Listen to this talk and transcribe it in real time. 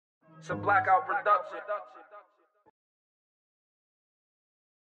It's a blackout production.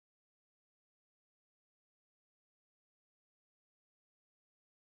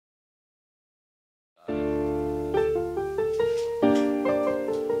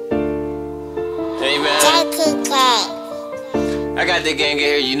 Hey man, I got the gang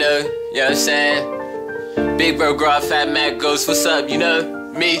here, you know what I'm saying? Big bro, Grog, Fat Mac, Ghost, what's up, you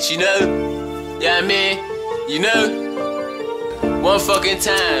know? Meech, you know? Yeah, I mean, you know? One fucking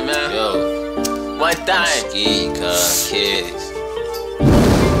time, man. Yo, one thing. Ski, kids.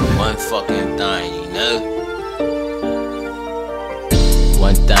 One fucking thing, you know?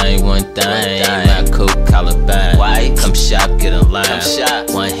 One thing, my coat collar bind. Why? Come shop, get in line. Come shop.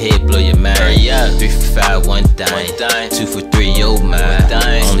 One hit, blow your mind. Hurry up. 3 for 5, one thing. 2 for 3, yo mind.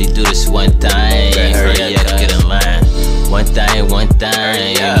 Only do this one thing. Hurry up, get in line. One thing,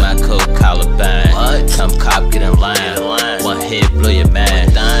 my coat collar bind. What? Come cop, get in line. One hit, blow your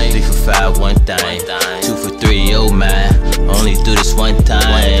mind. 3 for 5, one thing. 2 for 3, yo mind. Only do this one time.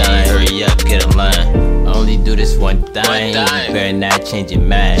 Hurry up, get in line. Only do this one thing. Better not change your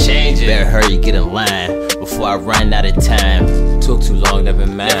mind. Better hurry, get in line before I run out of time. Took too long, never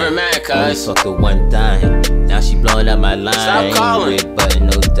mind. Only fuck her one thing. Now she blowing up my line. Stop calling. Red button,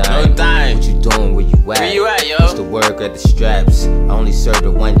 no dime. What you doing? Where you at? Where you at, yo? It's the word, got the straps. I only served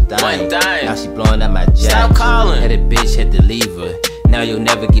her one thing. Now she blowing up my jack. Stop calling. Had a bitch, had to leave her. Now you'll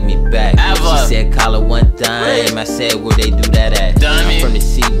never get me back. Ever. She said call her one time. I said where they do that at. Dummy. I'm from the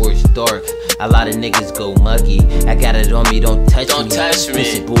sea where it's dark. A lot of niggas go muggy. I got it on me, don't touch me. Don't touch me.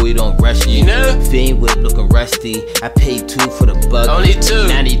 Pussy boy, don't rush me. You know? Fiend whip looking rusty. I paid 2 for the buggy. Only 2.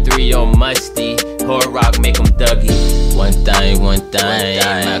 93 on musty. Hard rock make 'em Dougie. One thing, my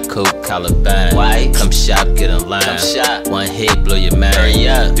coat collar bind. Why? Come shop, get in line. Come shop. One hit, blow your mind. Hurry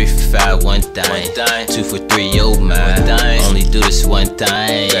up. 3 for 5, one thing. 2 for 3, yo mind. Only do this one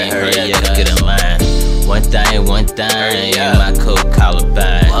thing. Hurry up, get in line. One thing, my coat collar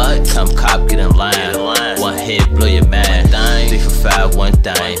bind. What? Come cop, get in line. One hit, blow your mind. 3 for 5, one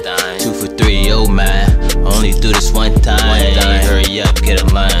thing. 2 for 3, yo mind. Only do this one time. Hurry up, get in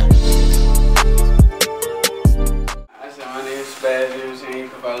line. I said my name is Spaz, you know what I'm saying? You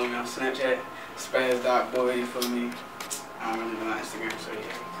can follow me on Snapchat, Spaz.boy, you feel me? I don't really know on Instagram, so yeah,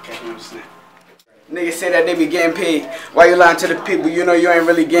 catch me on Snap. Niggas say that they be getting paid. Why you lying to the people? You know you ain't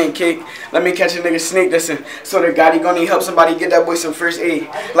really getting cake. Let me catch a nigga sneak dissing. So the God, he gonna need help somebody get that boy some first aid.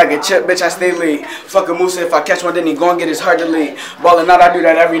 Like a chip, bitch, I stay late. Fuck a moose, if I catch one, then he gon' get his heart delayed. Ballin' out, I do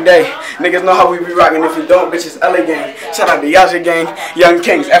that every day. Niggas know how we be rockin'. If you don't, bitch, it's LA gang. Shout out to Yagi gang, Young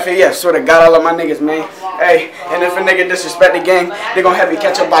Kings, FAF. Swear to God, all of my niggas, man. Hey, and if a nigga disrespect the gang, they gon' have me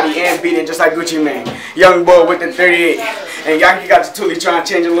catch a body and beat it just like Gucci Mane. Young boy with the 38. And Yagi got the toolie trying to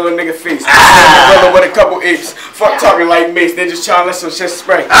change a little nigga face. With a couple apes. Fuck talking like mace, they just trying to let some shit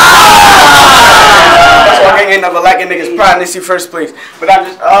spray. That's why I ain't never lacking niggas pride in this first place. But I'm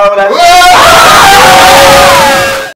just,